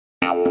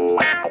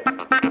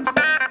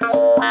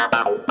Hey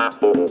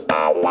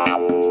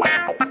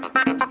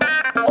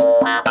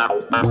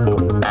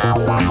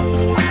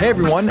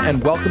everyone,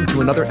 and welcome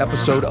to another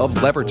episode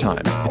of Lever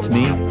Time. It's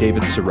me,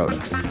 David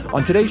Sirota.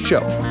 On today's show,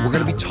 we're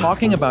going to be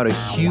talking about a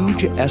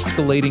huge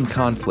escalating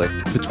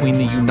conflict between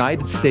the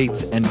United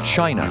States and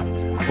China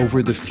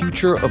over the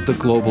future of the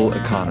global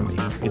economy.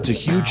 It's a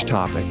huge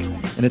topic,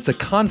 and it's a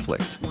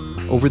conflict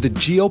over the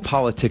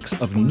geopolitics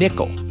of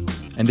nickel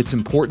and its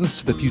importance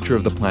to the future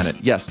of the planet.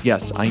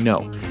 Yes, I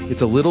know.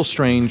 It's a little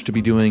strange to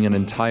be doing an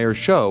entire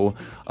show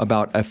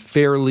about a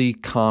fairly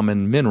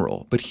common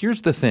mineral. But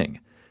here's the thing.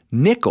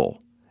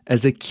 Nickel,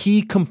 as a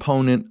key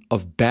component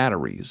of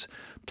batteries,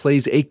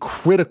 plays a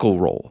critical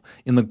role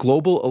in the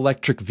global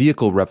electric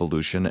vehicle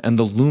revolution and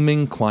the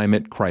looming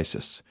climate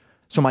crisis.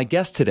 So my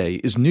guest today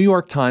is New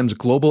York Times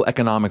global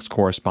economics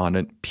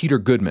correspondent Peter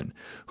Goodman,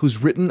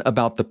 who's written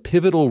about the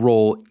pivotal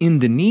role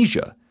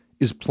Indonesia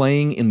is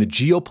playing in the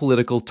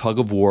geopolitical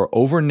tug-of-war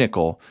over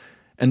nickel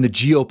and the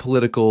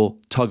geopolitical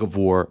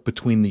tug-of-war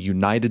between the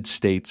United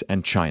States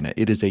and China.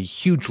 It is a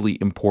hugely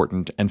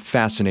important and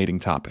fascinating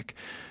topic.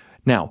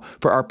 Now,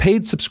 for our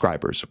paid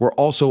subscribers, we're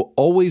also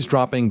always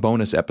dropping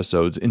bonus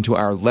episodes into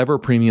our Lever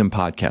Premium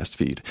podcast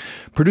feed.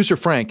 Producer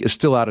Frank is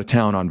still out of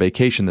town on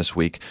vacation this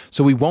week,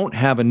 so we won't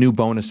have a new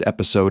bonus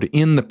episode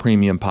in the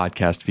Premium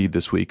podcast feed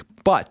this week.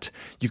 But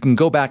you can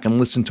go back and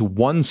listen to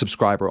one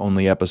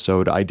subscriber-only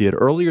episode I did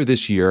earlier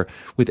this year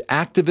with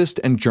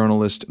activist and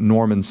journalist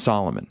Norman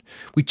Solomon.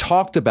 We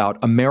talked about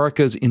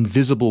America's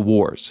invisible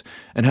wars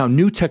and how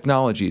new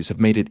technologies have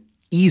made it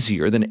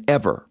easier than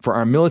ever for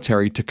our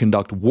military to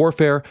conduct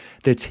warfare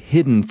that's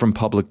hidden from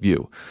public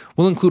view.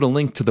 We'll include a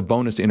link to the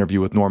bonus interview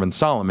with Norman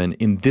Solomon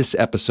in this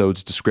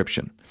episode's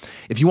description.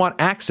 If you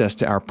want access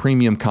to our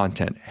premium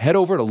content, head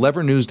over to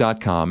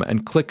levernews.com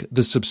and click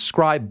the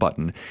subscribe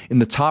button in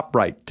the top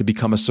right to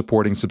become a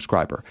supporting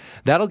subscriber.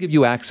 That'll give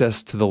you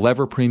access to the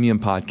Lever Premium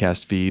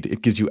podcast feed.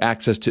 It gives you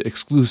access to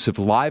exclusive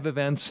live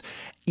events,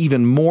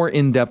 even more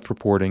in-depth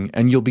reporting,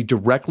 and you'll be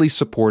directly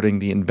supporting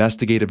the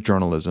investigative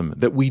journalism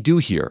that we do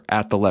here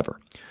at The Lever.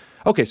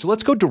 Okay, so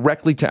let's go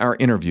directly to our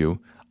interview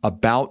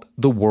about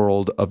the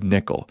world of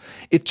nickel.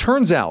 It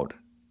turns out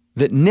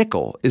that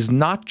nickel is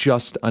not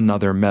just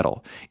another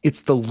metal.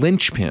 It's the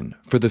linchpin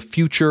for the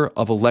future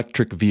of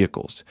electric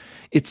vehicles.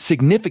 Its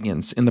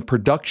significance in the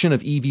production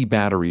of EV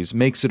batteries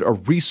makes it a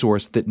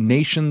resource that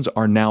nations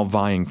are now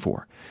vying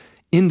for.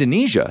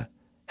 Indonesia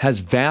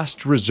has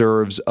vast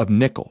reserves of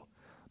nickel,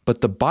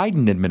 but the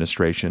Biden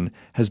administration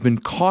has been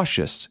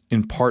cautious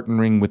in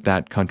partnering with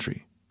that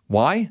country.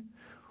 Why?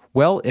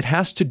 Well, it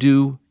has to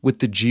do with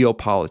the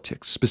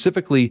geopolitics,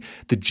 specifically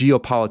the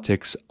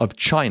geopolitics of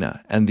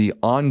China and the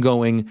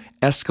ongoing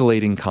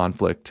escalating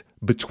conflict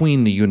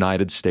between the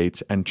United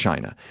States and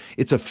China.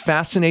 It's a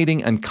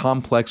fascinating and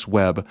complex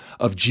web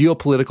of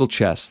geopolitical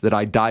chess that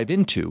I dive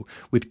into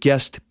with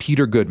guest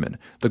Peter Goodman,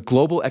 the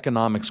global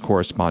economics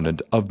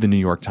correspondent of the New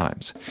York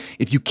Times.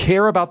 If you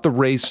care about the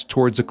race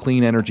towards a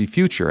clean energy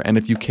future, and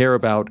if you care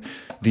about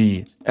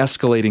the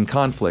escalating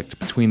conflict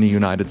between the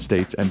United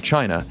States and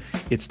China,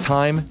 it's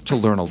time to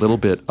learn a little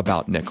bit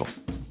about nickel.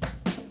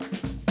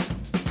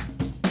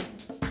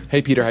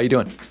 Hey, Peter, how you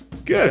doing?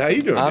 Good. How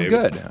you doing,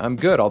 David? I'm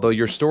good. Although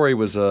your story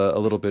was a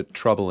little bit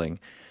troubling.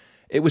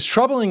 It was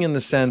troubling in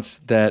the sense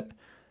that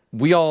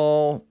we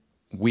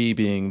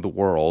being the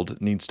world,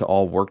 needs to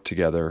all work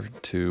together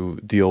to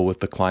deal with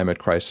the climate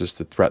crisis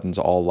that threatens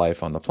all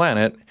life on the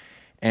planet.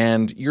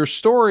 And your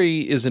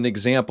story is an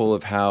example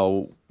of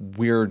how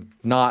we're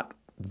not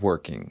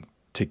working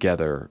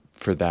together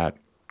for that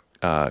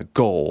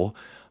goal.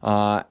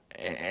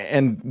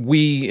 And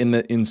we,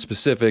 in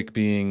specific,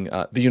 being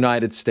the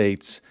United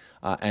States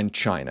and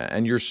China.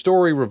 And your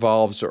story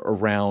revolves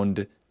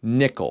around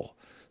nickel.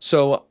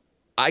 So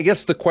I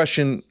guess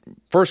the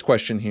first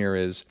question here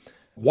is,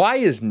 why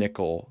is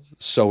nickel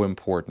so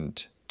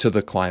important to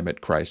the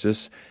climate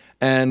crisis?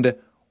 And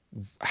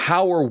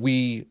how are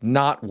we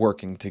not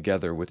working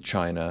together with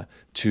China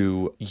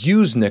to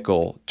use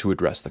nickel to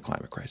address the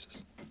climate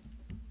crisis?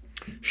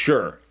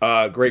 Sure.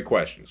 Great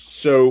questions.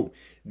 So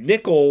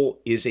nickel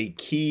is a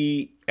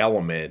key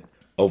element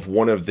of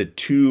one of the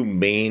two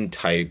main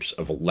types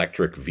of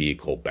electric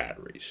vehicle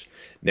batteries.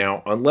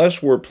 Now,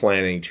 unless we're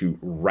planning to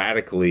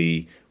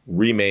radically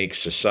remake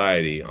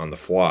society on the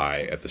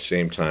fly at the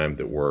same time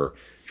that we're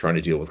trying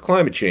to deal with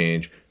climate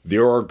change,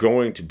 there are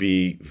going to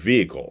be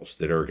vehicles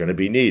that are going to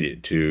be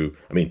needed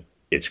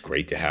it's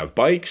great to have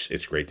bikes.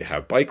 It's great to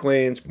have bike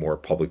lanes, more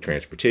public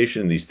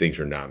transportation. These things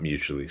are not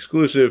mutually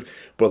exclusive,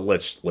 but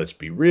let's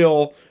be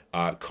real.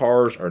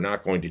 Cars are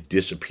not going to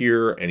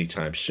disappear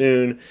anytime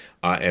soon.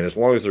 And as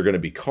long as they're going to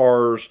be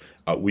cars,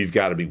 we've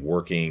got to be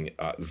working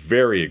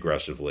very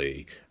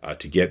aggressively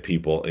to get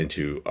people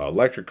into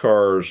electric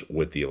cars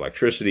with the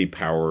electricity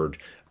powered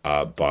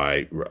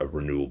by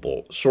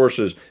renewable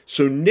sources.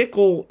 So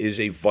nickel is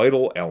a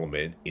vital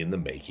element in the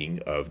making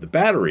of the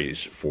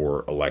batteries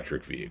for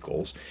electric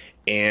vehicles.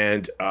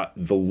 And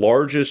the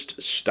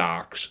largest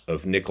stocks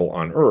of nickel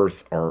on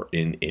Earth are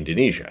in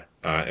Indonesia,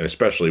 and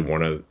especially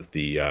one of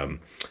the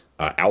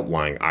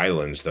outlying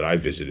islands that I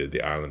visited,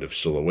 the island of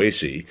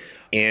Sulawesi.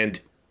 And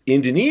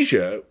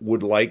Indonesia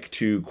would like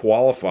to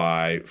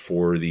qualify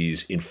for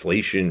these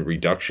Inflation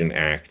Reduction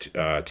Act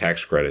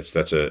tax credits.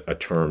 That's a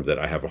term that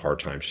I have a hard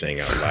time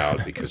saying out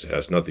loud because it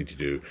has nothing to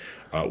do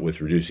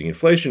with reducing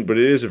inflation, but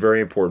it is a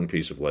very important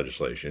piece of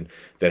legislation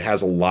that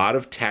has a lot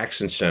of tax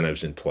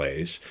incentives in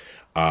place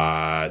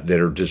that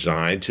are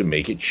designed to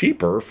make it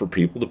cheaper for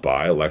people to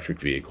buy electric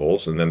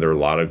vehicles. And then there are a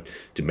lot of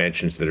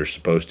dimensions that are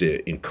supposed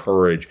to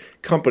encourage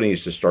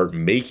companies to start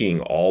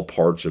making all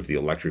parts of the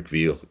electric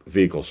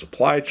vehicle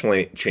supply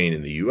chain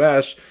in the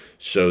U.S.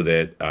 so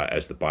that,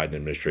 as the Biden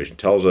administration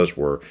tells us,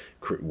 we're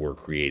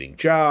creating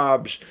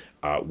jobs.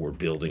 We're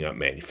building up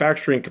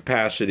manufacturing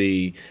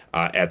capacity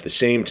at the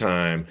same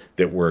time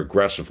that we're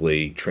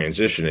aggressively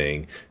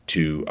transitioning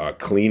to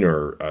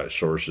cleaner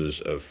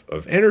sources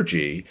of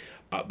energy.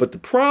 But the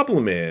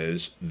problem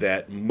is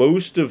that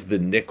most of the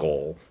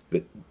nickel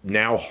that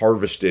now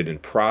harvested and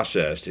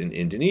processed in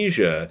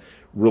Indonesia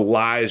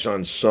relies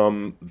on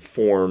some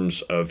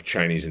forms of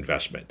Chinese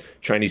investment.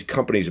 Chinese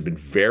companies have been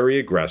very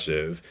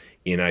aggressive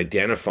in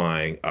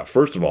identifying,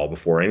 first of all,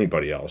 before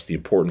anybody else, the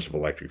importance of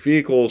electric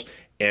vehicles,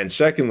 and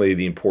secondly,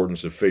 the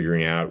importance of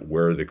figuring out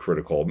where the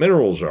critical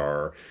minerals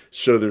are.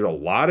 So there's a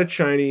lot of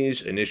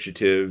Chinese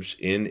initiatives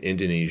in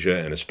Indonesia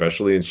and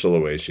especially in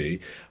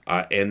Sulawesi,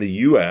 and the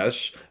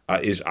U.S.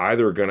 Is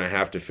either going to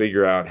have to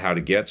figure out how to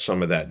get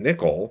some of that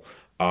nickel,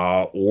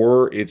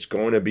 or it's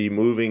going to be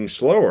moving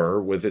slower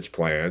with its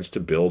plans to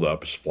build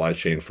up a supply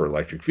chain for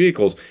electric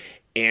vehicles.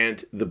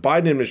 And the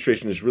Biden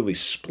administration is really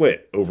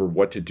split over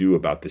what to do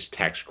about this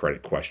tax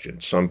credit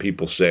question. Some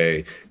people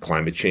say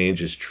climate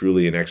change is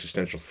truly an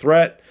existential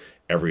threat.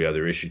 Every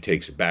other issue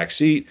takes a back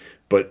seat.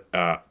 But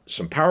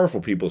some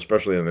powerful people,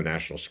 especially on the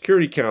National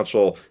Security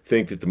Council,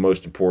 think that the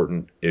most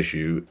important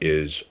issue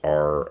is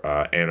our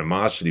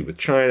animosity with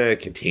China,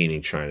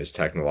 containing China's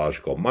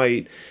technological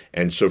might.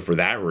 And so for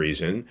that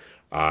reason,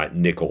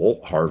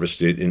 nickel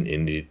harvested in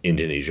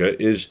Indonesia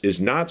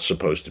is not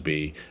supposed to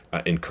be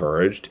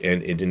encouraged,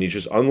 and Indonesia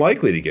is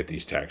unlikely to get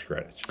these tax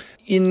credits.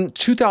 In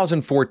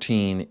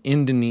 2014,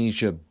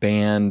 Indonesia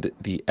banned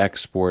the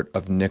export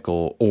of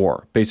nickel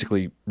ore,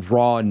 basically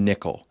raw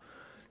nickel.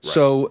 Right.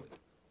 So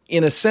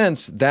in a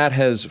sense, that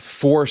has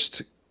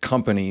forced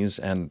companies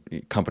and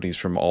companies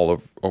from all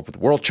over the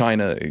world,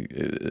 China,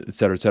 et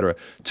cetera,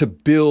 to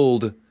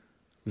build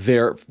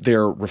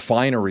their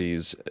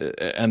refineries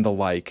and the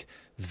like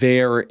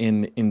there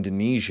in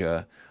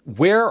Indonesia.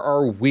 Where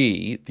are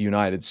we, the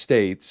United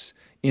States,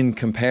 in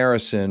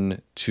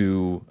comparison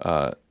to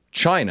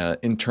China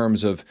in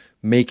terms of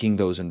making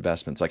those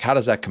investments? Like, how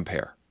does that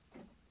compare?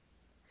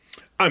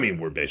 I mean,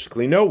 we're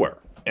basically nowhere.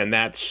 And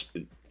that's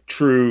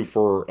true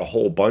for a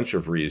whole bunch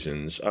of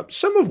reasons,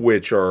 some of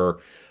which are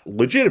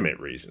legitimate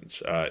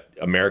reasons.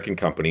 American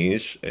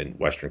companies and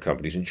Western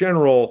companies in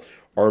general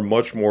are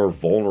much more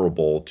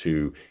vulnerable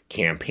to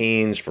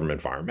campaigns from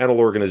environmental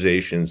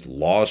organizations,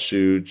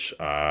 lawsuits,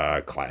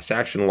 class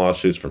action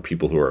lawsuits from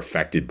people who are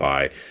affected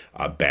by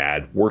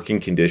bad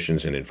working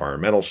conditions and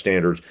environmental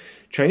standards.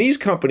 Chinese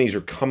companies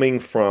are coming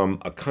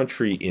from a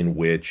country in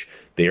which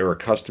they are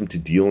accustomed to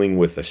dealing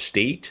with a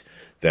state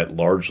that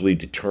largely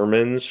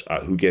determines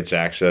who gets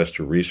access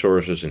to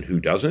resources and who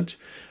doesn't.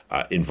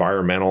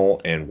 Environmental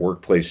and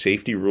workplace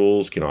safety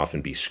rules can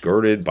often be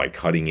skirted by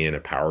cutting in a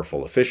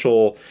powerful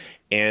official.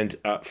 And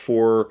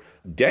for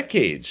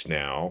decades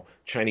now,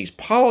 Chinese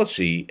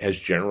policy has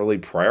generally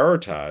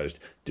prioritized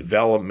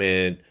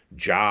development,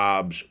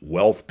 jobs,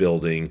 wealth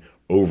building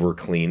over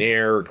clean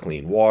air,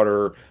 clean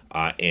water,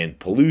 and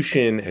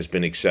pollution has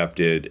been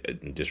accepted,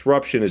 and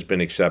disruption has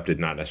been accepted,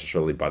 not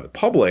necessarily by the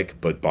public,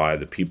 but by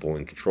the people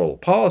in control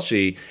of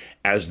policy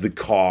as the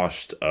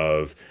cost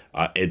of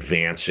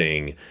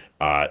advancing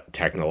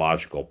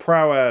technological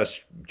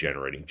prowess,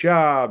 generating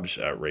jobs,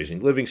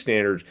 raising living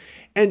standards.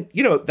 And,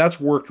 you know, that's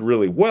worked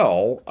really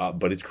well,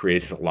 but it's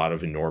created a lot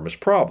of enormous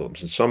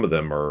problems. And some of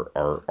them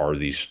are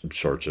these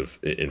sorts of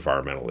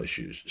environmental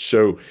issues.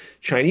 So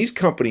Chinese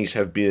companies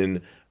have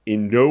been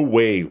in no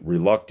way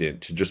reluctant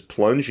to just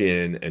plunge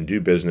in and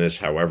do business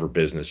however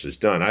business is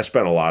done. I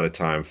spent a lot of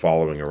time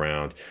following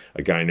around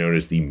a guy known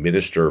as the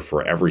Minister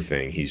for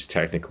Everything. He's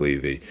technically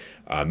the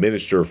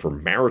Minister for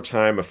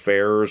Maritime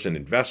Affairs and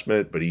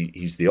Investment, but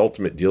he's the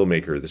ultimate deal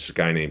maker. This is a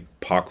guy named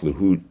Pak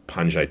Luhut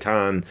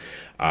Panjaitan,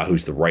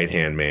 who's the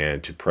right-hand man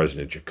to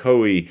President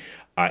Jokowi.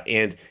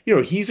 And, you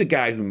know, he's a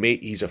guy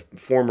he's a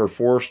former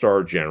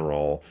four-star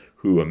general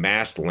who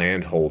amassed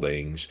land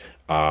holdings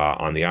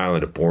on the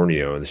island of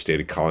Borneo in the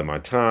state of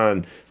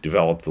Kalimantan,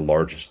 developed the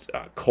largest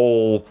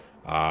coal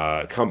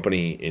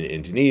company in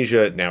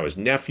Indonesia. Now his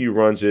nephew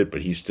runs it,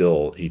 but he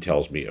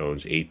tells me,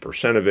 owns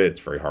 8% of it.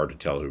 It's very hard to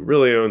tell who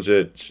really owns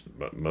it.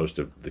 Most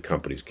of the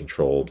company's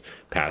controlled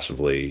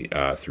passively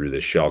through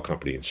this shell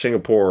company in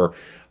Singapore.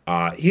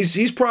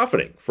 He's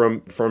profiting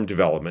from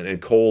development,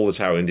 and coal is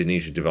how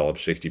Indonesia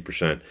develops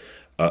 60%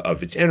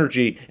 of its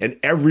energy, and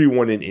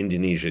everyone in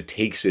Indonesia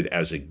takes it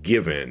as a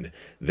given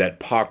that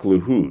Pak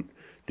Luhut,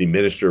 the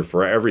minister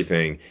for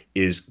everything,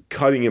 is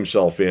cutting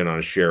himself in on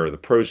a share of the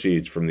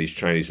proceeds from these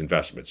Chinese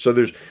investments. So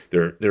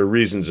there are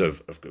reasons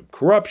of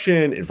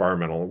corruption,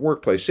 environmental and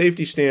workplace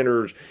safety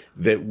standards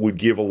that would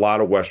give a lot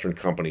of Western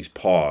companies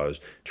pause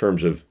in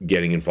terms of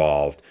getting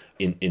involved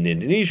in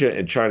Indonesia,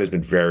 and China's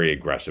been very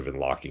aggressive in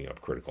locking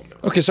up critical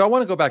minerals. Okay, so I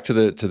want to go back to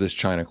this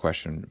China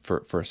question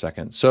for a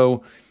second.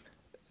 So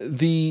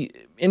the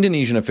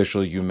Indonesian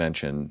official you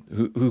mentioned,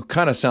 who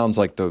kind of sounds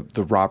like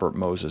the Robert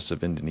Moses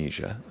of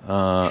Indonesia.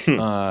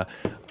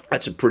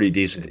 That's a pretty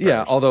decent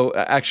comparison. Yeah, although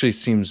actually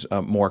seems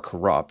more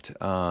corrupt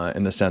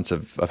in the sense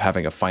of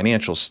having a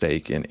financial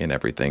stake in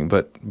everything.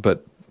 But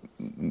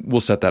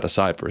we'll set that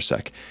aside for a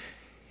sec.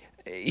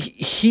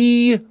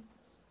 He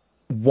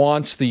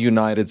wants the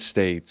United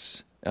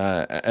States,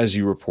 as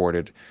you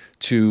reported,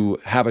 to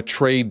have a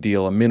trade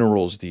deal, a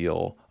minerals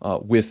deal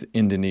with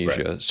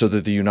Indonesia, so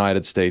that the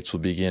United States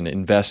will begin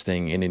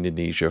investing in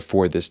Indonesia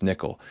for this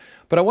nickel.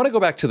 But I want to go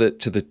back to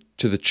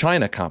the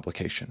China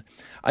complication.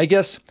 I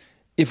guess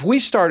if we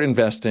start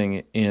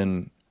investing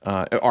in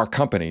our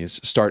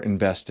companies start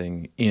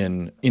investing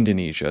in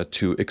Indonesia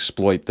to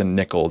exploit the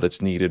nickel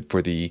that's needed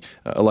for the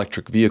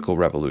electric vehicle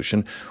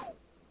revolution,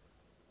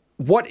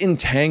 what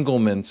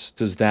entanglements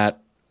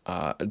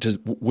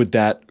would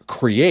that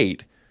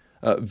create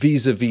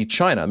vis-a-vis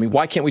China? I mean,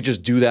 why can't we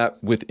just do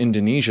that with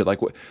Indonesia?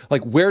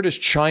 Like where does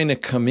China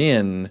come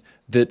in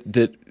that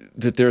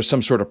there's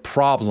some sort of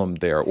problem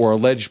there, or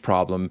alleged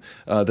problem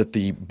that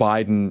the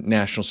Biden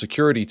national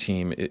security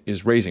team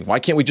is raising? Why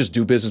can't we just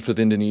do business with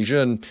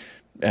Indonesia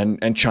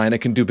and China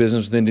can do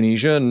business with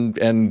Indonesia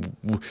and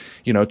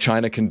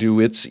China can do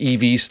its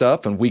EV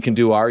stuff and we can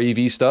do our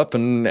EV stuff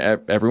and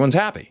everyone's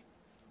happy?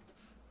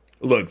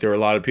 Look, there are a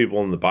lot of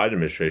people in the Biden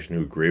administration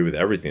who agree with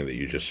everything that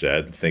you just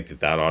said and think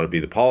that ought to be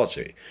the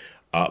policy.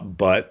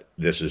 But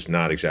this is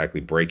not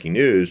exactly breaking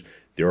news.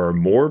 There are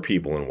more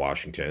people in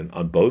Washington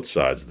on both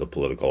sides of the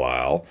political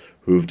aisle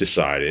who've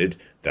decided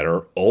that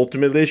our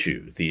ultimate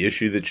issue, the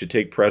issue that should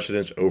take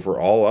precedence over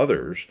all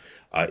others,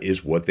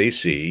 is what they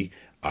see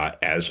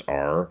as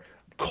our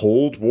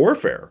Cold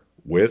Warfare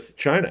with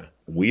China.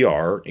 We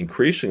are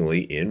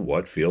increasingly in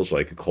what feels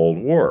like a Cold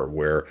War,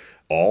 where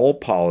all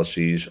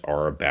policies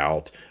are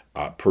about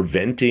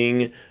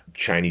preventing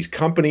Chinese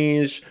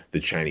companies, the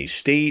Chinese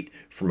state,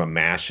 from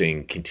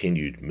amassing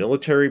continued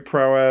military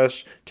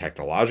prowess,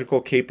 technological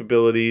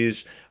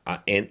capabilities,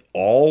 and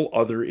all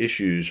other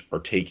issues are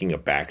taking a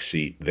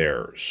backseat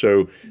there.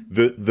 So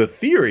the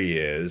theory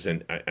is,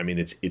 and I mean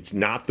it's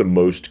not the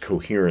most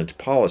coherent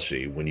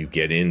policy when you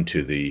get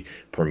into the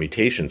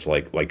permutations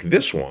like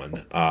this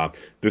one.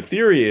 The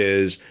theory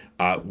is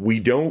we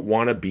don't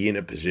want to be in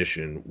a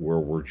position where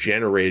we're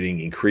generating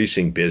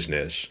increasing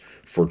business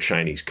for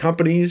Chinese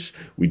companies.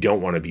 We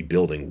don't want to be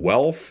building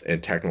wealth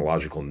and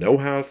technological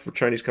know-how for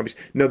Chinese companies.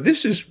 Now,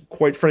 this is,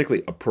 quite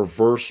frankly, a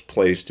perverse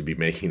place to be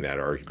making that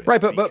argument. Right,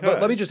 but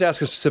let me just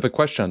ask a specific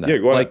question on that. Yeah,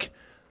 go ahead.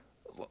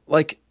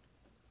 Like,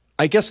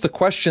 I guess the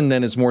question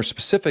then is more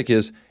specific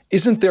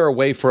isn't there a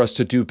way for us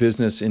to do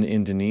business in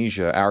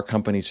Indonesia, our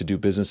company to do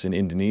business in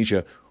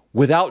Indonesia,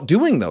 without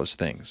doing those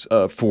things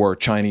for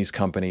Chinese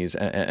companies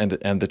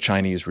and the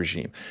Chinese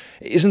regime?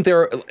 Isn't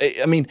there,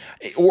 I mean,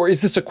 or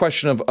is this a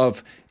question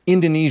of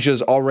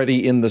Indonesia's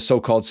already in the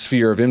so-called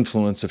sphere of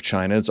influence of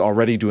China. It's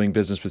already doing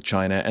business with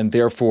China, and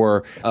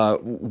therefore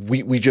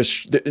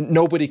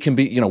nobody can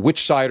be,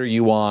 which side are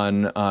you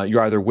on?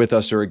 You're either with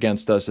us or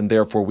against us, and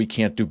therefore we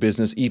can't do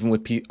business even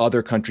with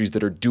other countries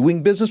that are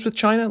doing business with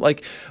China.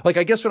 Like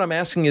I guess what I'm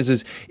asking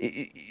is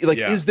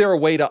there a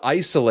way to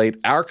isolate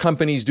our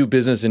companies do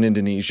business in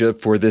Indonesia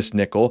for this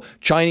nickel,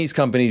 Chinese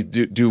companies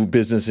do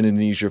business in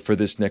Indonesia for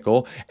this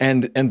nickel,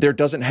 and there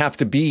doesn't have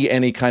to be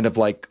any kind of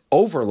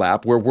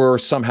overlap where we're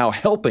somehow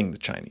helping the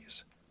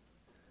Chinese?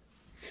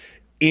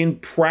 In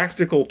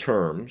practical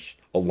terms,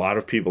 a lot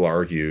of people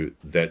argue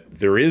that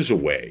there is a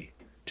way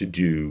to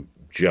do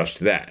just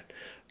that.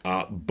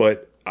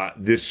 But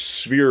this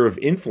sphere of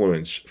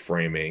influence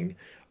framing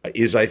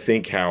is, I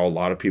think, how a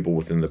lot of people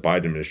within the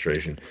Biden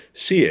administration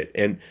see it.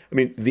 And I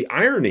mean, the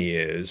irony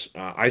is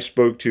I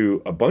spoke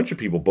to a bunch of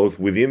people, both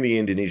within the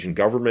Indonesian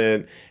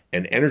government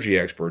and energy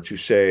experts, who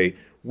say,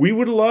 we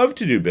would love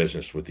to do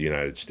business with the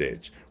United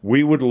States.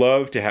 We would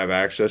love to have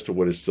access to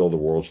what is still the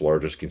world's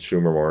largest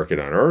consumer market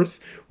on earth.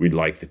 We'd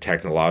like the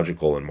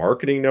technological and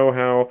marketing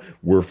know-how.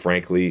 We're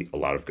frankly, a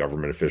lot of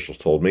government officials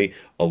told me,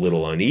 a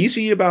little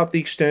uneasy about the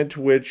extent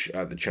to which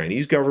the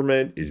Chinese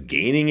government is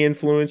gaining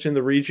influence in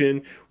the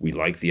region. We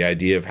like the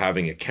idea of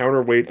having a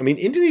counterweight. I mean,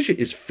 Indonesia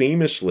is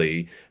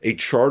famously a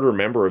charter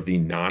member of the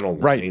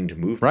non-aligned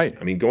movement. Right.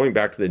 I mean, going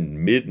back to the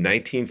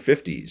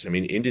mid-1950s, I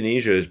mean,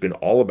 Indonesia has been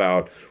all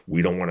about,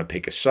 we don't want to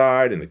pick a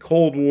side in the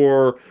Cold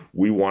War.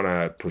 We want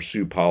to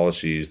pursue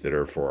policies that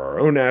are for our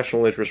own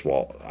national interests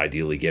while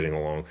ideally getting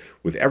along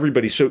with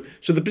everybody. So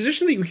the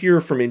position that you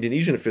hear from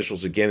Indonesian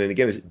officials again and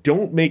again is,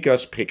 don't make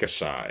us pick a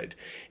side.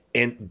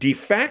 And de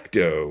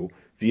facto,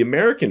 the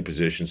American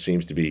position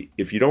seems to be,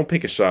 if you don't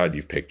pick a side,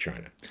 you've picked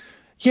China.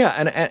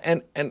 Yeah,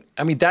 and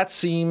I mean, that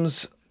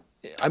seems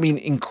I mean,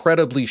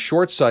 incredibly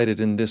short-sighted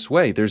in this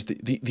way. There's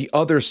the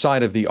other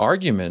side of the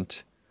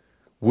argument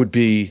would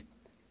be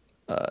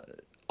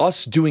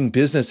us doing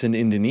business in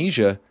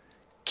Indonesia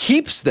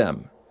keeps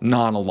them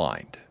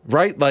non-aligned,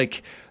 right?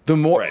 Like the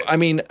more, right. I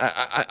mean,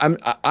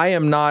 I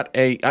am not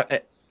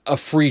a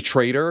free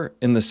trader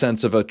in the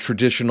sense of a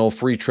traditional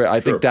free trade. I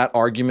think that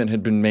argument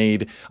had been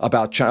made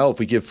about China. If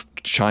we give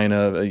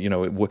China,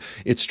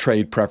 its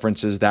trade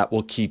preferences, that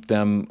will keep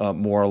them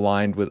more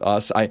aligned with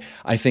us.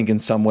 I think in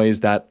some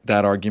ways that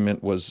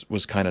argument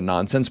was kind of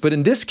nonsense. But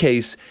in this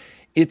case,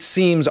 it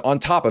seems on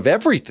top of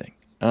everything,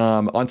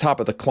 on top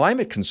of the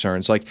climate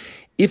concerns, like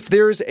if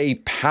there's a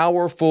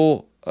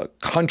powerful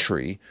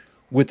country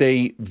with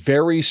a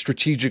very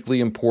strategically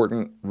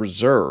important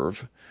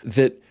reserve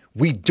that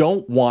we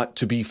don't want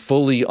to be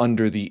fully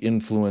under the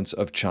influence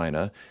of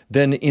China,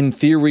 then in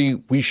theory,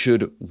 we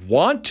should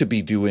want to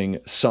be doing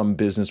some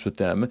business with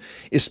them,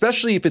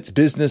 especially if it's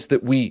business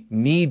that we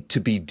need to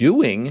be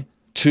doing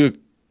to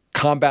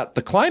combat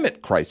the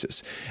climate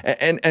crisis.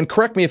 And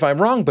correct me if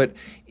I'm wrong, but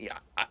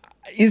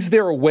is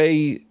there a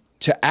way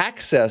to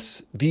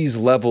access these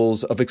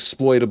levels of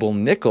exploitable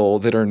nickel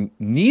that are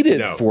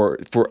needed for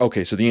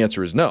okay, so the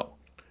answer is no.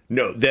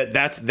 No,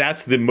 that's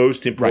the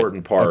most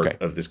important part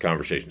of this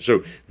conversation.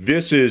 So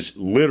this is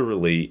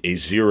literally a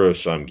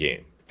zero-sum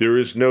game. There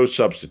is no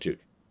substitute.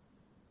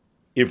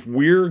 If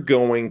we're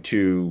going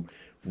to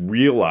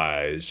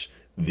realize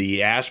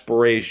the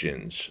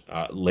aspirations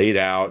laid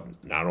out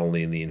not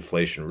only in the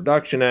Inflation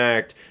Reduction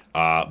Act,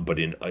 but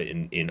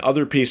in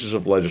other pieces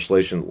of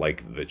legislation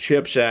like the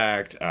CHIPS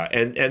Act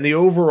and the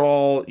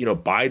overall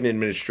Biden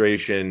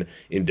administration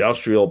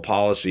industrial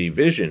policy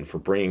vision for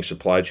bringing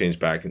supply chains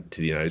back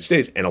to the United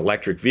States, and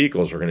electric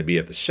vehicles are going to be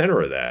at the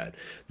center of that,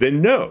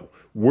 then no,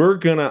 we're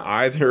going to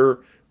either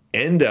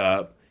end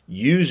up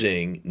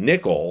using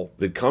nickel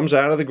that comes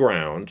out of the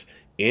ground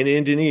in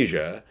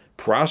Indonesia,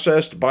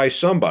 processed by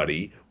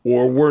somebody,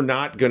 or we're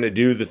not going to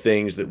do the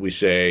things that we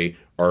say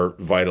are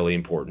vitally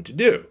important to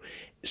do.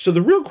 So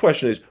the real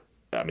question is,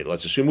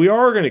 let's assume we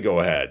are going to go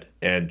ahead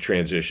and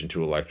transition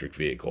to electric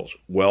vehicles.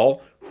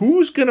 Well,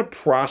 who's going to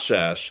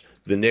process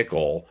the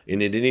nickel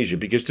in Indonesia?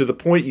 Because to the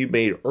point you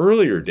made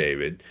earlier,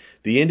 David,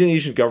 the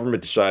Indonesian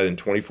government decided in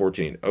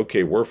 2014,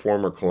 okay, we're a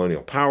former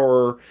colonial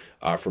power.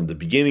 From the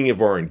beginning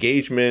of our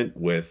engagement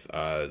with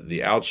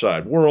the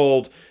outside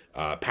world,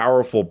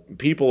 powerful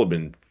people have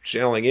been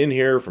sailing in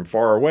here from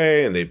far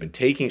away, and they've been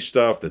taking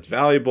stuff that's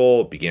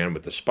valuable. It began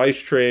with the spice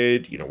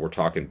trade. We're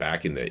talking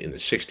back in the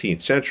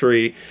 16th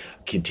century,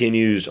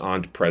 continues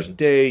on to present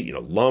day.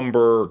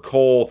 Lumber,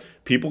 coal.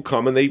 People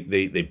come and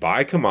they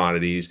buy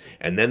commodities,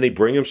 and then they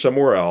bring them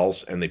somewhere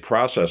else, and they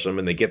process them,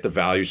 and they get the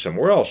value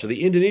somewhere else. So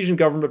the Indonesian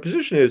government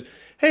position is,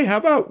 hey, how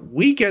about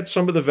we get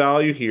some of the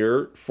value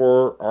here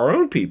for our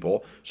own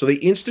people? So they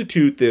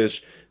institute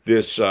this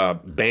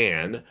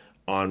ban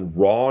on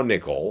raw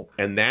nickel,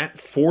 and that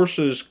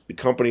forces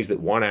companies that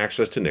want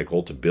access to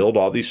nickel to build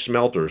all these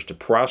smelters to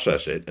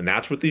process it. And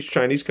that's what these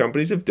Chinese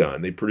companies have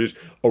done. They produce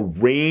a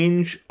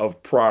range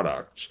of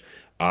products,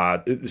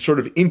 sort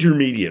of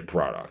intermediate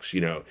products,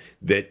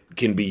 that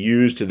can be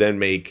used to then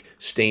make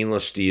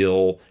stainless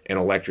steel and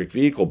electric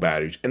vehicle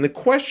batteries. And the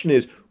question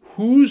is,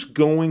 who's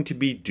going to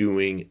be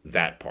doing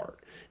that part?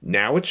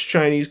 Now it's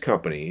Chinese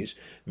companies.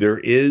 There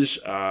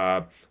is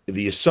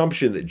the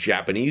assumption that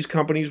Japanese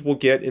companies will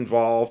get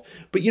involved.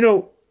 But,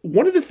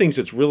 one of the things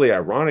that's really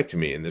ironic to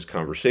me in this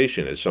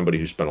conversation, as somebody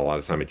who spent a lot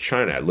of time in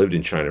China, I lived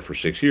in China for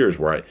 6 years,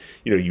 where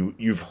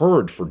you've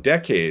heard for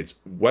decades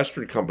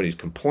Western companies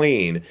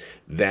complain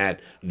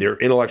that their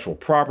intellectual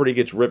property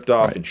gets ripped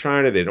off in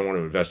China. They don't want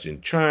to invest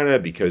in China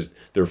because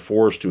they're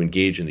forced to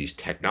engage in these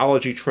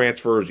technology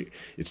transfers.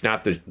 It's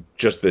not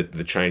just that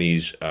the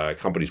Chinese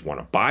companies want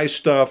to buy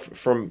stuff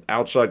from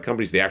outside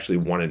companies. They actually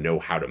want to know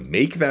how to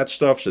make that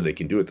stuff so they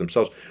can do it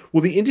themselves.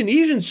 Well, the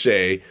Indonesians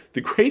say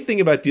the great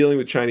thing about dealing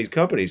with Chinese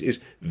companies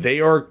is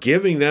they are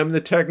giving them the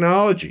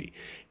technology.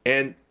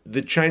 And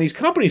the Chinese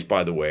companies,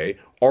 by the way,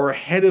 are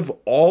ahead of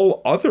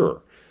all other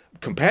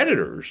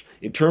competitors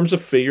in terms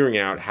of figuring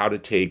out how to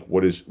take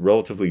what is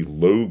relatively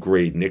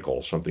low-grade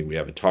nickel, something we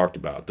haven't talked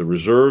about. The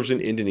reserves in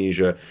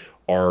Indonesia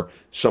are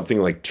something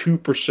like 2%,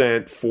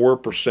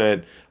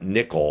 4%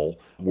 nickel,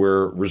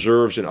 where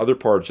reserves in other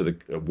parts of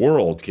the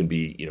world can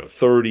be,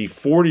 30,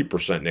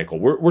 40% nickel.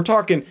 We're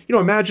talking,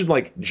 imagine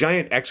like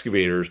giant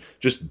excavators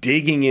just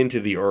digging into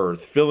the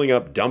earth, filling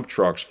up dump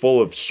trucks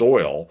full of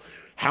soil.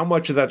 How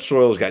much of that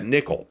soil has got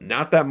nickel?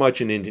 Not that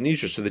much in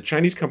Indonesia. So the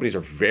Chinese companies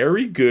are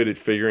very good at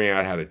figuring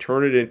out how to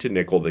turn it into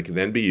nickel that can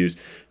then be used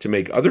to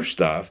make other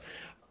stuff.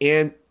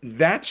 And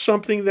that's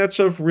something that's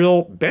of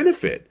real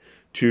benefit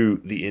to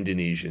the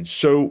Indonesians.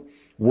 So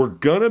we're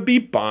going to be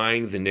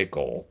buying the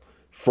nickel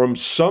from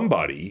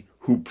somebody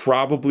who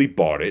probably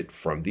bought it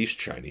from these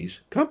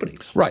Chinese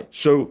companies. Right.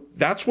 So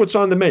that's what's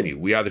on the menu.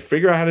 We either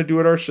figure out how to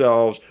do it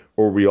ourselves,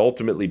 or we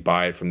ultimately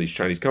buy it from these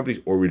Chinese companies,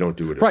 or we don't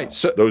do it at all.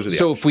 So those are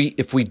the options.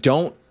 if we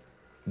don't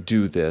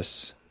do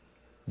this,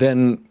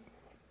 then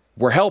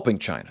we're helping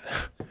China,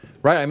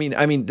 right?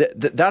 I mean,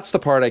 that's the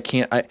part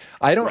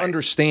I don't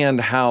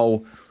understand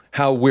how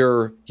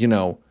we're,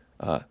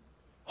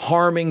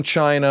 harming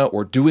China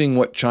or doing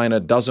what China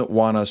doesn't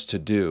want us to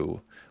do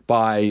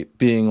by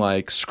being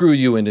like, screw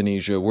you,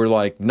 Indonesia. We're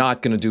like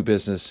not going to do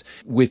business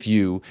with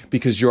you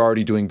because you're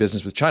already doing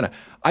business with China.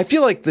 I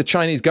feel like the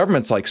Chinese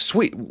government's like,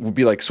 would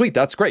be like, sweet,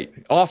 that's great,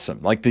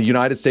 awesome. Like the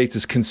United States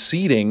is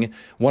conceding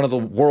one of the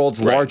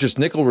world's largest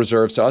nickel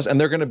reserves to us, and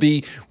they're going to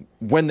be,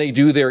 when they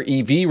do their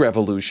EV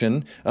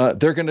revolution,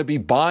 they're going to be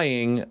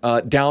buying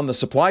down the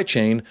supply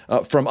chain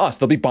from us.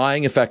 They'll be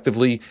buying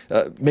effectively,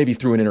 maybe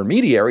through an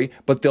intermediary,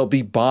 but they'll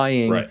be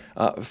buying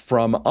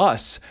from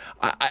us.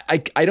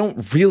 I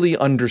don't really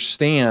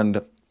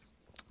understand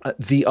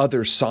the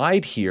other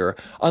side here,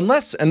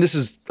 unless, and this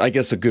is, I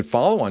guess, a good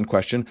follow-on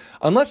question,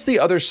 unless the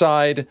other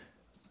side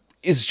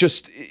is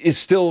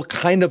still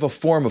kind of a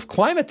form of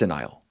climate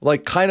denial,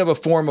 like kind of a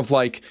form of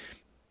like,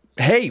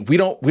 hey, we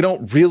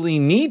don't really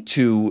need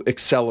to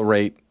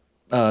accelerate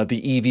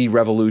the EV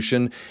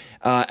revolution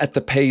at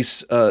the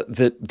pace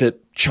that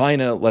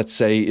China, let's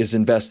say, is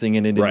investing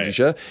in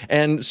Indonesia,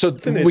 and so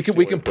we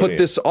can put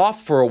this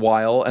off for a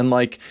while, and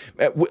like,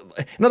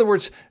 in other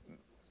words,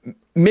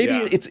 maybe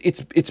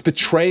it's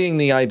betraying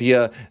the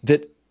idea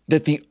that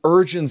the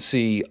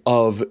urgency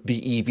of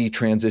the EV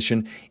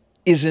transition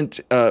isn't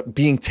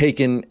being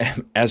taken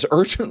as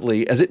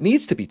urgently as it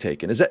needs to be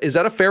taken. Is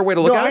that a fair way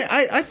to look at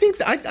it? I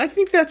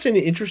think that's an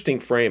interesting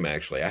frame,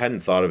 actually. I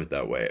hadn't thought of it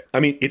that way. I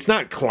mean, it's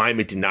not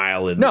climate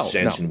denial in the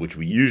sense in which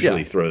we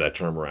usually throw that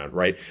term around,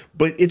 right?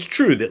 But it's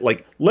true that,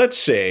 like, let's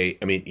say,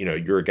 I mean,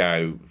 you're a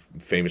guy who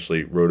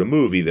famously wrote a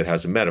movie that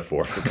has a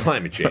metaphor for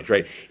climate change,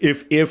 right?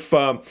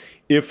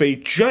 If a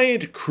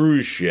giant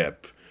cruise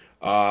ship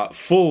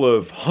full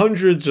of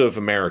hundreds of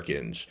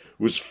Americans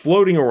was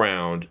floating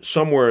around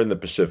somewhere in the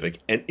Pacific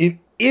and in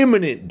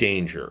imminent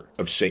danger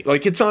of sinking,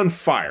 like it's on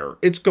fire,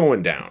 it's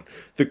going down.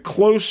 The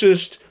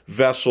closest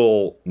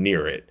vessel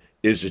near it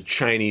is a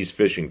Chinese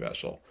fishing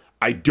vessel.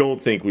 I don't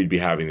think we'd be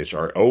having this.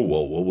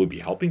 We'll be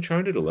helping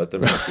China to let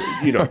them.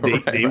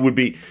 They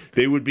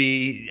would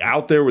be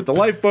out there with the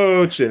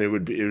lifeboats, and it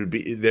would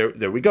be there.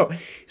 There we go.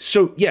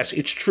 So yes,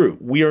 it's true.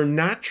 We are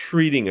not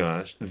treating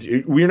this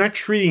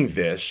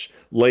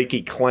like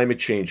a climate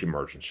change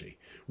emergency.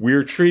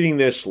 We're treating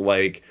this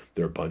like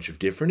there are a bunch of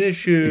different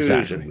issues,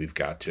 and we've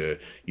got to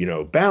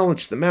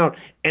balance them out.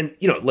 And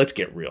let's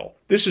get real.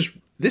 This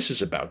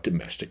is about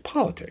domestic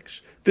politics.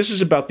 This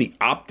is about the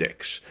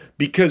optics,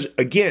 because,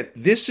 again,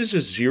 this is a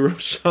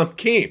zero-sum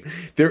game.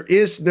 There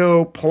is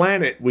no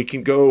planet we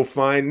can go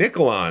find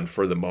nickel on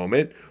for the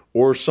moment,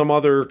 or some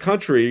other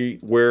country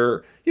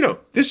where,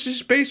 this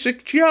is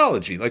basic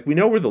geology. Like, we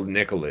know where the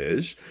nickel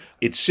is.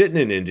 It's sitting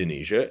in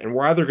Indonesia, and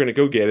we're either going to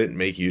go get it and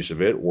make use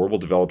of it, or we'll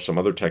develop some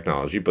other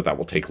technology, but that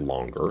will take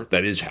longer.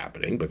 That is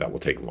happening, but that will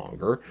take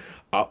longer.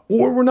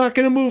 Or we're not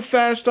going to move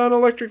fast on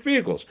electric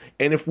vehicles.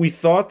 And if we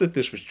thought that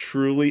this was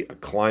truly a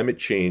climate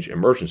change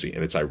emergency,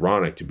 and it's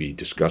ironic to be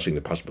discussing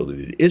the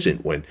possibility that it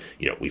isn't when,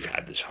 we've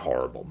had this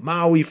horrible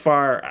Maui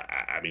fire.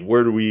 I mean,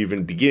 where do we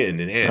even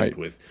begin and end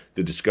with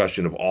the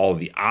discussion of all of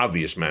the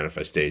obvious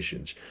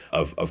manifestations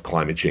of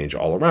climate change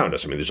all around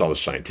us? I mean, there's all the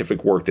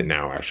scientific work that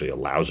now actually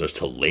allows us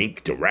to link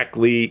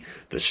directly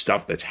the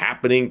stuff that's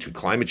happening to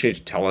climate change,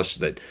 to tell us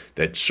that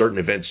certain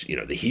events,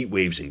 the heat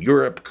waves in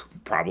Europe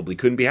probably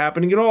couldn't be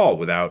happening at all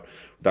without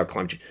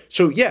climate change.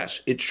 So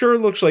yes, it sure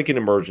looks like an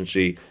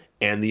emergency,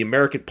 and the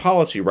American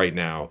policy right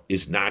now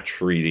is not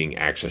treating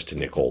access to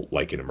nickel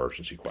like an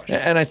emergency question.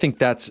 And I think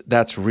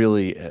that's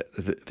really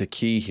the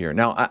key here.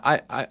 Now,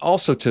 I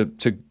also, to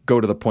go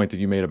to the point that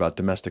you made about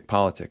domestic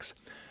politics,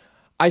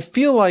 I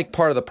feel like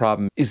part of the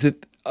problem is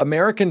that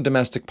American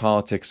domestic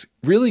politics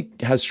really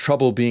has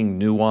trouble being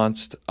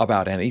nuanced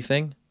about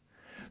anything.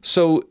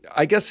 So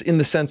I guess in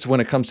the sense when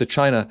it comes to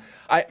China,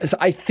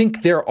 I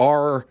think there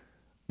are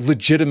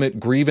legitimate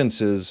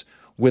grievances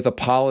with a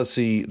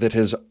policy that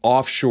has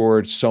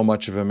offshored so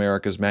much of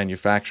America's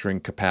manufacturing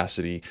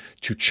capacity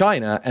to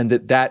China, and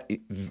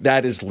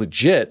that is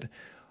legit,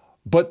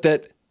 but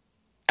that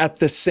at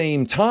the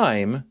same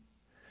time,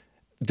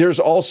 there's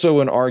also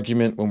an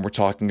argument when we're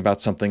talking about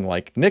something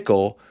like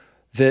nickel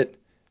that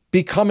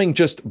becoming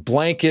just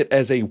blanket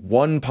as a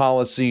one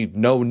policy,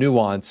 no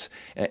nuance,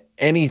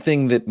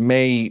 anything that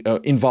may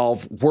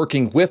involve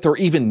working with or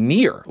even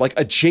near, like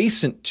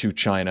adjacent to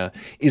China,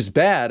 is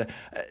bad.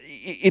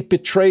 It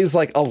betrays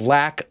like a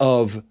lack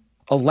of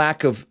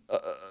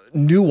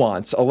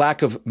nuance, a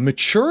lack of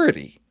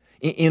maturity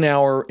in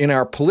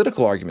our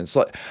political arguments.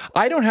 Like,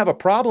 I don't have a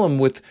problem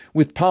with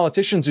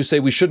politicians who say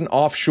we shouldn't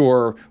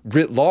offshore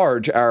writ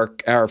large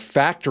our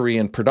factory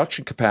and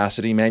production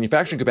capacity,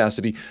 manufacturing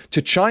capacity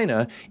to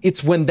China.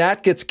 It's when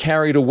that gets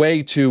carried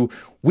away to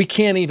we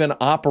can't even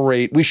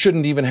operate, we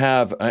shouldn't even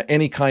have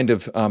any kind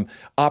of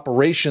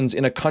operations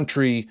in a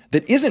country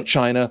that isn't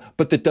China,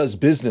 but that does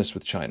business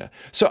with China.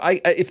 So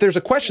if there's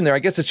a question there, I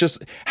guess it's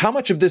just how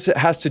much of this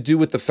has to do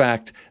with the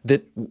fact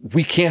that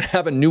we can't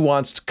have a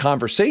nuanced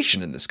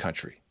conversation in this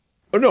country?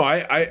 Oh no,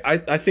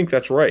 I think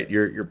that's right.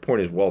 Your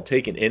point is well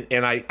taken,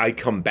 and I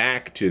come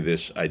back to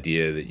this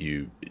idea that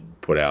you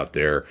put out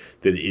there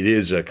that it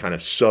is a kind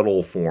of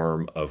subtle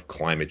form of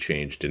climate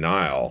change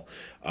denial,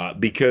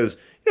 because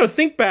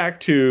think back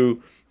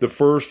to the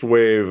first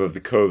wave of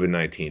the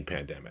COVID-19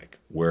 pandemic,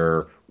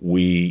 where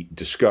we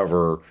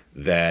discover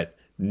that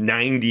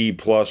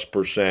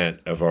 90+%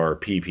 of our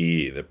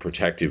PPE, the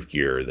protective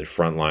gear that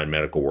frontline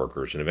medical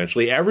workers and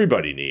eventually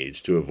everybody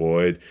needs to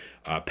avoid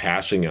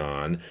passing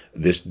on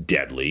this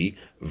deadly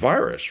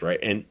virus, right?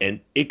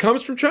 And it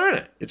comes from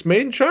China. It's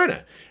made in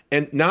China.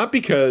 And not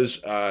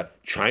because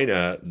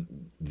China,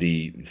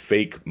 the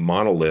fake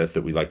monolith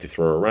that we like to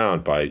throw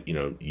around by,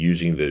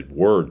 using the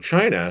word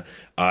China,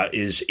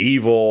 is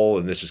evil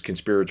and this is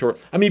conspiratorial.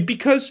 I mean,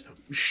 because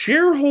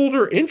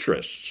shareholder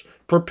interests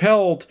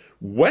propelled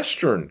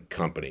Western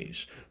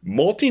companies,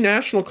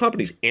 multinational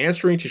companies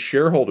answering to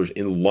shareholders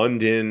in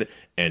London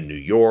and New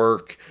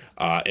York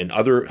and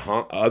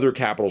other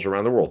capitals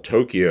around the world,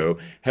 Tokyo,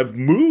 have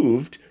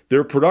moved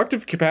their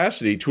productive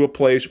capacity to a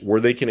place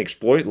where they can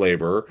exploit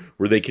labor,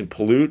 where they can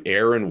pollute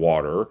air and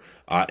water,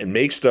 and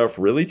make stuff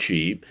really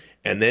cheap,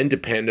 and then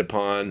depend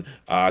upon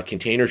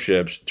container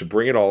ships to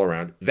bring it all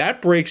around.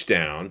 That breaks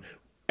down.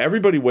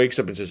 Everybody wakes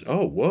up and says,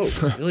 "Oh, whoa,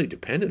 we're really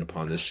dependent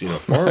upon this,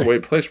 faraway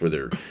place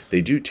where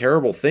they do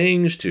terrible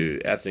things to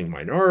ethnic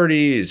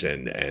minorities,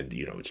 and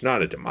it's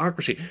not a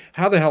democracy.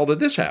 How the hell did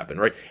this happen,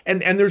 right?"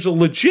 And there's a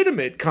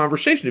legitimate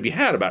conversation to be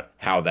had about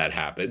how that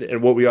happened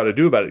and what we ought to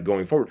do about it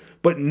going forward.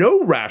 But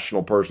no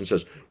rational person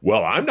says,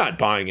 "Well, I'm not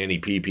buying any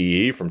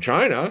PPE from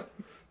China.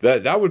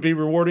 That would be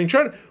rewarding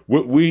China."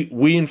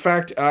 We in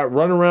fact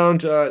run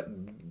around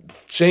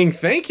saying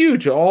thank you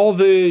to all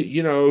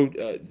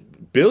the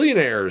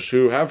billionaires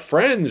who have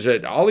friends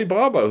at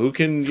Alibaba who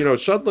can,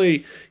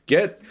 suddenly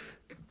get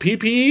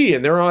PPE,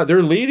 and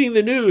they're leading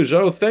the news.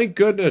 Oh, thank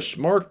goodness,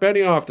 Mark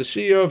Benioff, the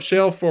CEO of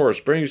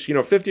Salesforce, brings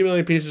 50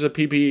 million pieces of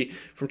PPE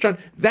from China.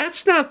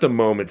 That's not the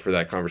moment for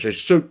that conversation.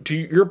 So, to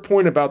your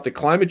point about the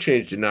climate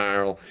change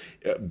denial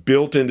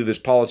built into this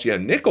policy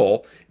on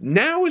nickel,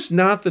 now is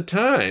not the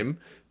time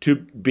to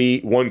be.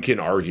 One can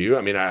argue.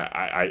 I mean,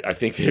 I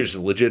think there's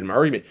a legitimate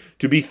argument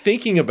to be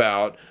thinking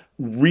about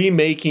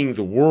remaking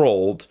the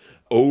world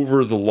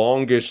over the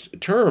longest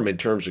term in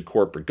terms of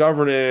corporate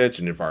governance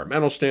and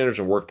environmental standards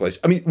and workplace.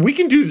 I mean, we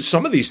can do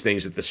some of these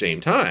things at the same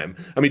time.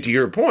 I mean, to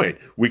your point,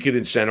 we could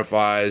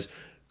incentivize,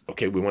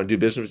 okay, we want to do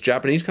business with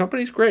Japanese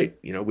companies? Great.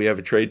 We have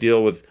a trade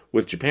deal with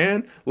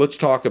Japan. Let's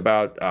talk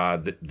about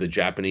the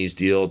Japanese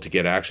deal to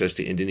get access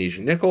to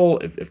Indonesian nickel.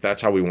 If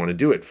that's how we want to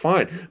do it,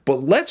 fine.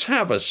 But let's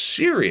have a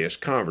serious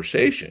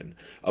conversation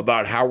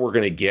about how we're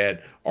going to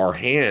get our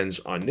hands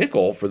on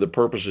nickel for the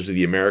purposes of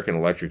the American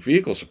electric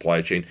vehicle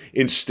supply chain,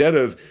 instead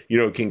of,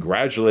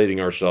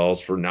 congratulating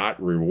ourselves for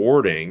not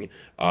rewarding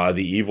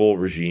the evil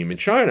regime in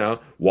China,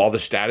 while the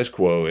status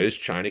quo is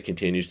China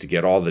continues to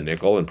get all the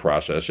nickel and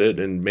process it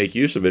and make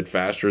use of it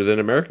faster than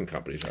American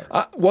companies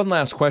are. One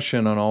last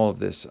question on all of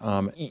this.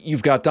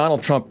 You've got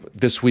Donald Trump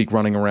this week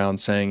running around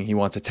saying he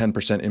wants a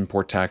 10%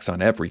 import tax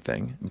on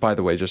everything. By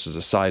the way, just as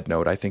a side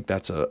note, I think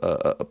that's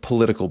a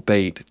political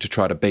bait to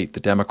try to bait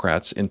the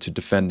Democrats into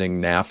defending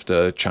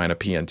NAFTA, China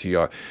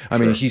PNTR. I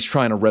mean, he's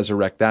trying to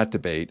resurrect that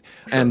debate.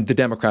 Sure. And the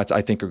Democrats,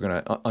 I think, are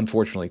going to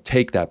unfortunately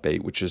take that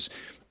bait, which is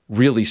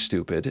really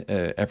stupid.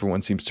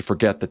 Everyone seems to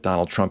forget that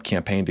Donald Trump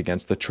campaigned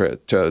against the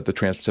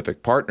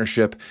Trans-Pacific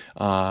Partnership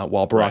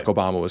while Barack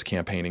Obama was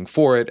campaigning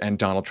for it, and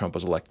Donald Trump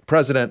was elected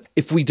president.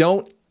 If we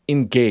don't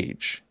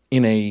engage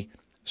in a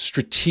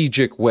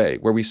strategic way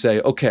where we say,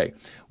 okay,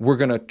 we're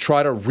going to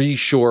try to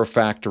reshore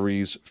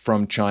factories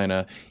from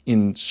China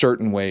in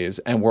certain ways,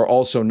 and we're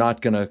also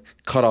not going to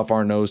cut off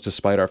our nose to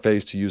spite our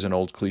face, to use an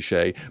old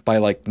cliche,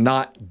 by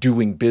not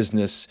doing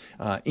business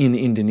in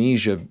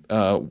Indonesia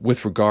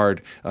with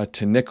regard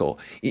to nickel.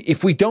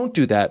 If we don't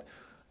do that,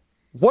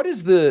 what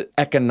is the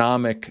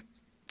economic,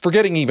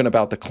 forgetting even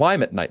about the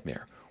climate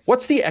nightmare,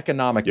 what's the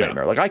economic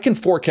nightmare? I can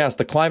forecast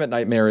the climate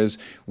nightmare is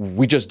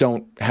we just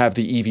don't have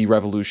the EV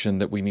revolution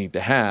that we need to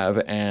have,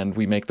 and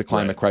we make the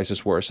climate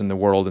crisis worse and the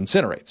world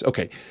incinerates.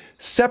 Okay,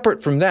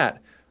 separate from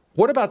that,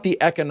 what about the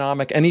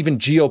economic and even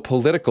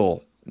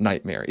geopolitical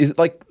nightmare? Is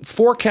it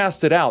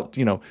forecasted out,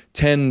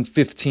 10,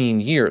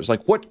 15 years?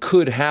 What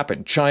could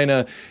happen?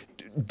 China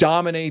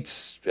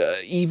dominates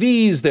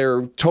EVs.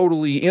 They're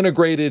totally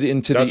integrated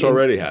into That's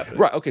already happening.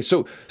 Right. Okay.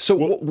 So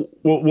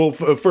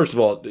first of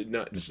all,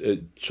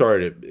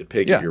 sorry to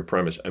pick at your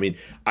premise. I mean,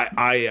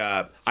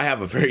 I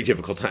have a very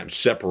difficult time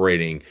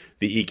separating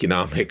the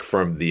economic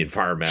from the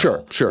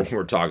environmental when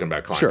we're talking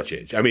about climate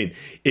change. I mean,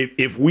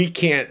 if we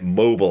can't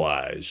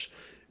mobilize,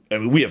 I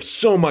mean, we have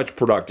so much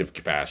productive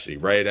capacity,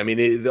 right? I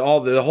mean,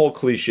 the whole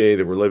cliche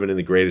that we're living in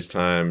the greatest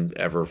time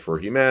ever for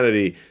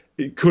humanity,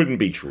 it couldn't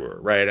be truer,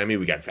 right? I mean,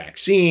 we got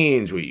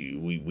vaccines.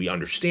 We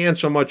understand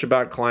so much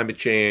about climate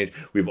change.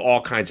 We have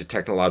all kinds of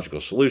technological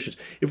solutions.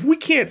 If we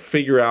can't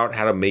figure out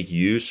how to make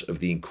use of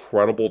the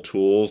incredible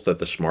tools that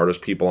the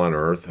smartest people on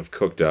earth have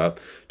cooked up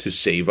to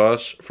save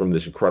us from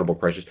this incredible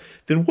crisis,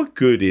 then what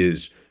good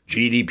is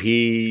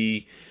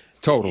GDP,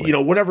 Totally.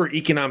 Whatever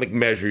economic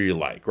measure you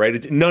like,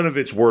 right? None of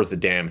it's worth a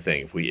damn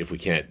thing if we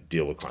can't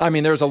deal with climate. I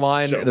mean, there's a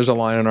line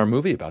in our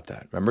movie about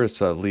that. Remember,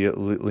 it's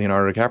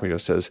Leonardo DiCaprio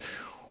says,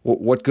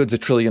 "What good's $1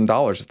 trillion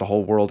if the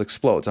whole world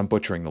explodes?" I'm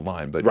butchering the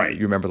line, but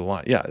you remember the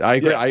line. Yeah, I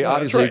agree. I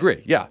obviously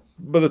agree. Yeah,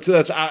 but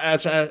that's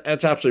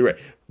absolutely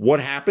right.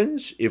 What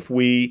happens if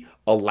we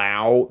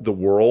allow the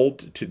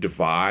world to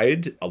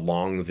divide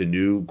along the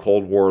new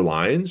Cold War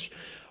lines?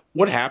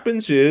 What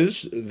happens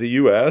is the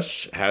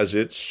U.S. has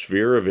its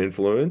sphere of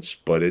influence,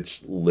 but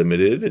it's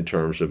limited in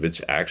terms of its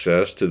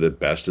access to the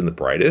best and the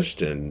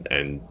brightest and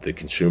the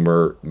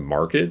consumer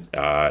market.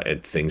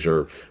 And things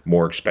are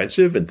more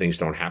expensive and things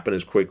don't happen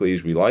as quickly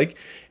as we like.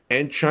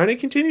 And China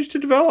continues to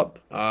develop.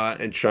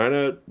 And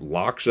China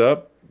locks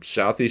up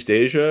Southeast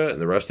Asia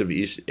and the rest of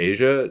East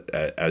Asia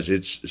as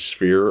its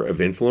sphere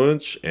of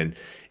influence. And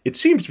it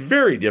seems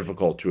very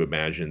difficult to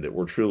imagine that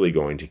we're truly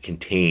going to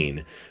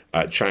contain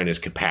China's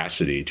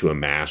capacity to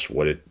amass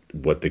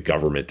what the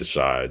government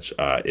decides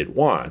it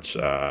wants.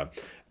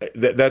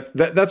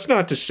 That's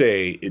not to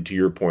say, to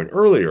your point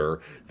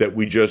earlier, that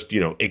we just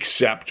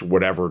accept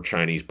whatever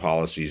Chinese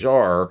policies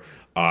are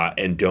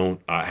and don't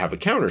have a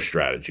counter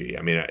strategy.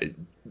 I mean,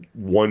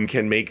 one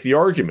can make the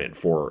argument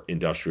for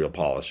industrial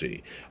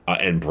policy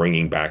and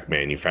bringing back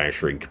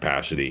manufacturing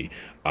capacity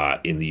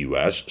in the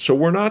U.S. so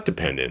we're not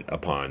dependent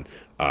upon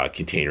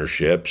container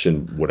ships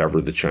and whatever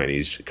the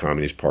Chinese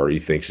Communist Party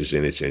thinks is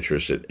in its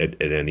interest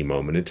at any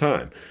moment in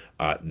time.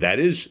 That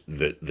is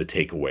the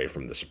takeaway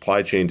from the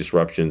supply chain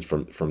disruptions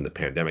from the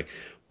pandemic.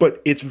 But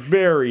it's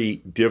very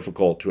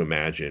difficult to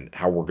imagine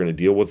how we're going to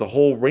deal with a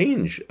whole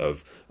range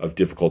of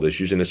difficult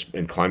issues,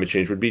 and climate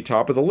change would be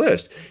top of the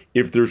list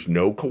if there's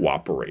no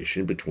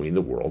cooperation between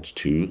the world's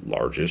two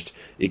largest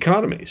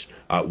economies.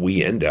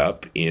 We end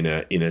up in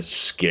a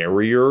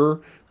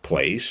scarier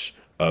place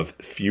of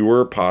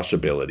fewer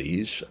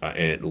possibilities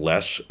and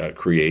less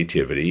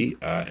creativity,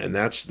 and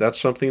that's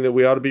something that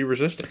we ought to be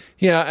resisting.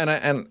 Yeah,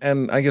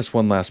 and I guess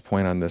one last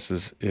point on this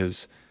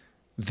is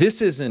this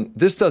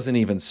doesn't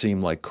even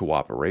seem like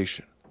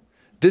cooperation.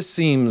 This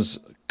seems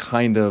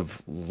kind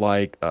of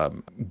like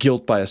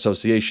guilt by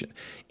association.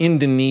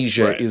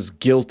 Indonesia is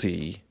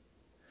guilty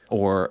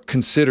or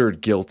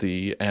considered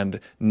guilty and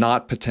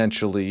not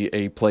potentially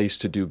a place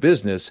to do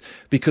business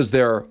because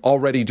they're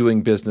already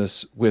doing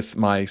business with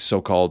our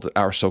so-called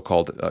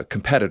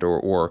competitor,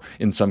 or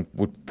in some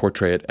would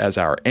portray it as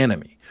our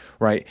enemy,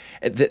 right?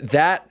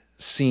 That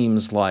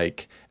seems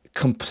like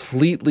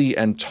completely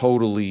and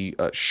totally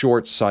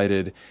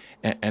short-sighted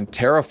and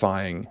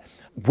terrifying.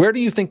 Where do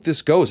you think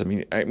this goes? I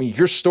mean,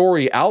 your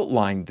story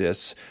outlined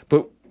this,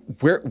 but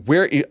where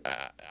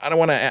I don't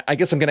want to. I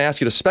guess I'm going to ask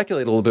you to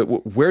speculate a little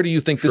bit. Where do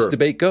you think this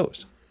debate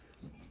goes?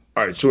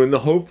 All right. So in the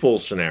hopeful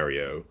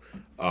scenario,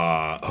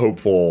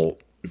 hopeful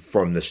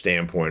from the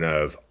standpoint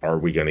of are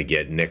we going to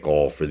get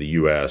nickel for the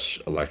U.S.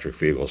 electric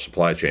vehicle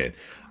supply chain?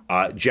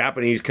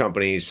 Japanese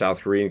companies,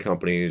 South Korean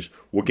companies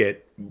will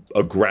get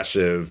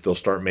aggressive. They'll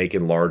start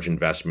making large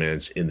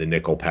investments in the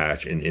nickel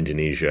patch in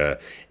Indonesia.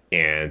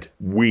 And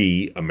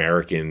we,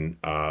 American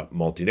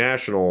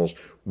multinationals,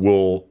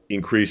 will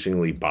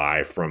increasingly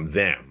buy from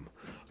them.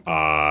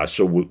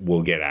 So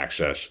we'll get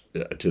access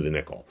to the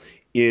nickel.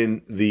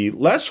 In the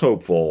less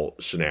hopeful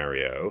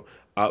scenario,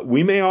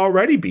 we may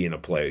already be in a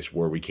place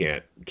where we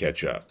can't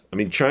catch up. I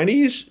mean,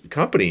 Chinese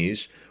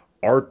companies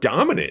are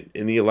dominant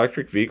in the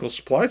electric vehicle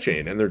supply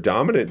chain, and they're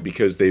dominant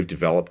because they've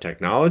developed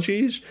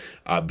technologies,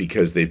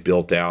 because they've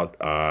built out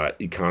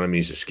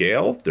economies of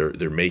scale.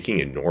 They're making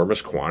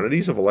enormous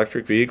quantities of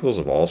electric vehicles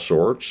of all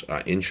sorts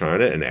in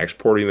China and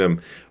exporting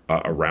them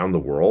around the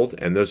world,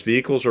 and those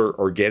vehicles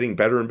are getting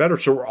better and better.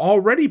 So we're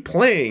already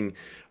playing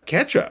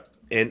catch up,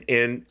 and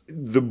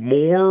the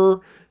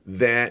more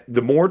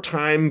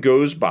time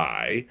goes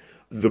by,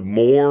 the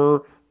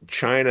more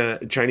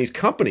Chinese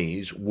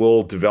companies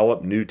will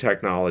develop new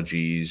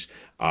technologies,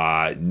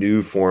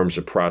 new forms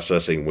of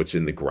processing what's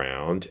in the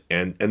ground,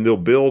 and they'll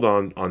build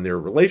on their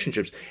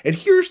relationships. And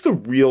here's the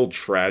real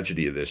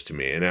tragedy of this to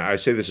me. And I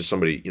say this as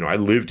somebody, I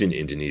lived in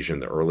Indonesia in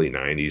the early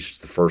 90s. It's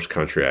the first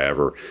country I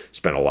ever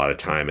spent a lot of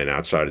time in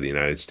outside of the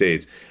United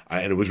States.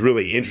 And it was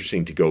really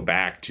interesting to go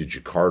back to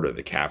Jakarta,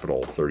 the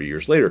capital, 30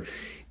 years later.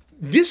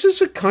 This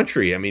is a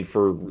country,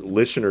 for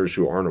listeners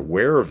who aren't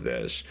aware of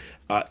this,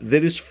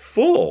 that is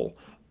full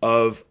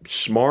of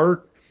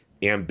smart,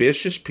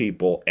 ambitious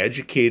people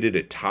educated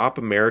at top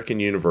American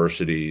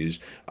universities,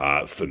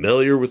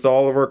 familiar with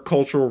all of our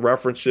cultural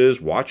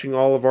references, watching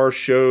all of our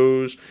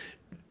shows,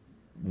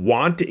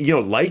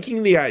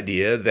 liking the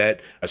idea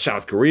that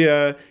South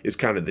Korea is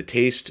kind of the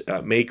taste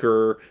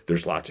maker.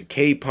 There's lots of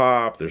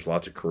K-pop. There's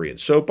lots of Korean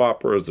soap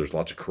operas. There's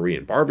lots of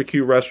Korean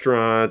barbecue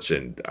restaurants,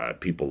 and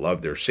people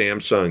love their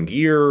Samsung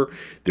gear.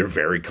 They're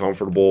very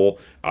comfortable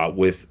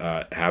with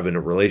having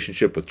a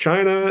relationship with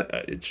China.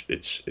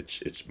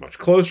 It's much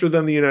closer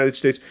than the United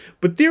States,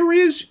 but there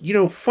is,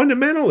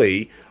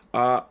 fundamentally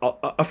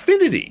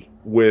affinity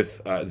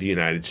with the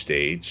United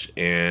States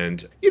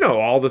and,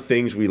 all the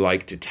things we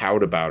like to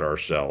tout about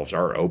ourselves,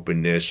 our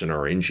openness and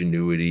our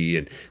ingenuity.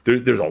 And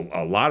there's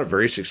a lot of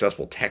very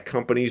successful tech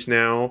companies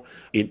now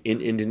in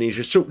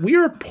Indonesia. So we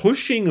are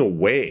pushing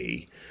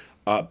away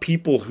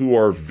people who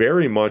are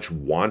very much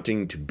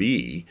wanting to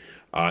be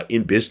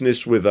in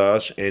business with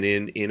us and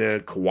in a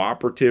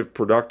cooperative,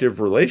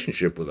 productive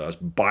relationship with us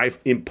by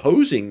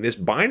imposing this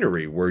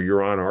binary where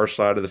you're on our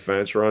side of the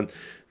fence or on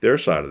their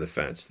side of the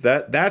fence.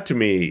 That to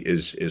me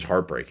is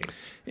heartbreaking.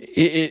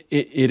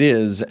 It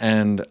is,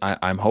 and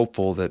I'm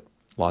hopeful that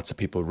lots of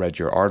people read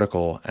your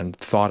article and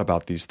thought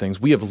about these things.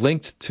 We have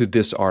linked to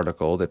this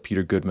article that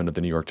Peter Goodman of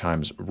the New York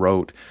Times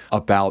wrote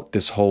about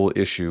this whole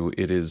issue.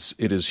 It is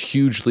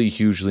hugely,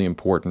 hugely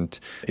important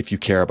if you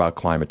care about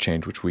climate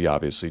change, which we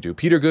obviously do.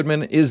 Peter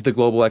Goodman is the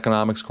global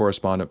economics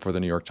correspondent for the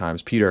New York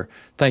Times. Peter,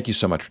 thank you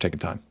so much for taking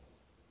time.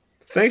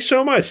 Thanks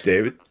so much,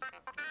 David.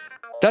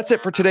 That's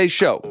it for today's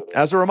show.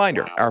 As a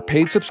reminder, our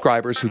paid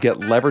subscribers who get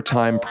Lever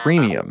Time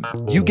Premium,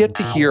 you get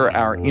to hear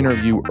our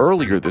interview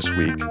earlier this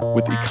week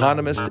with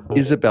economist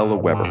Isabella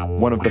Weber,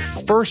 one of the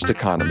first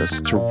economists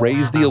to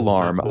raise the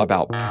alarm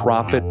about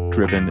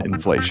profit-driven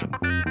inflation.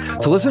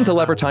 To listen to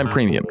Lever Time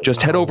Premium,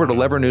 just head over to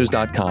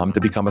levernews.com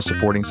to become a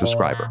supporting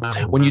subscriber.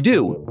 When you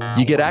do,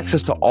 you get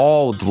access to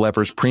all of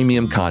Lever's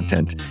premium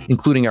content,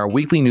 including our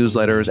weekly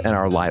newsletters and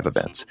our live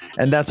events.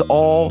 And that's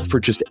all for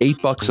just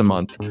 $8 a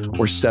month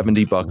or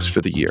 $70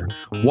 for the year.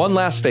 One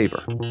last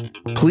favor.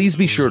 Please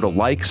be sure to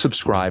like,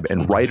 subscribe,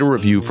 and write a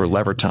review for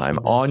Lever Time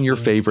on your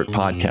favorite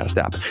podcast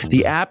app.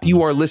 The app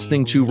you are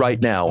listening to right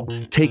now,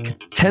 take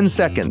 10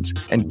 seconds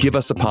and give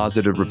us a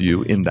positive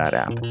review in that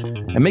app.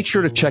 And make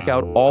sure to check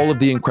out all of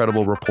the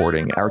incredible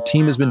reporting our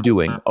team has been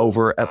doing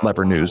over at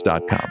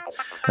levernews.com.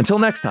 Until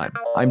next time,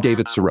 I'm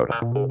David Sirota.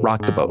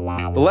 Rock the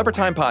boat. The Lever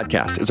Time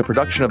Podcast is a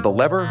production of The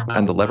Lever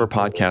and the Lever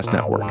Podcast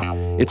Network.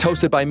 It's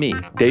hosted by me,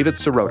 David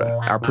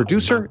Sirota. Our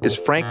producer is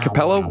Frank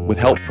Capello,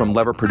 with help from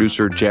Lever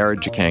producer Jared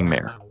Jakang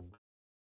Mayer.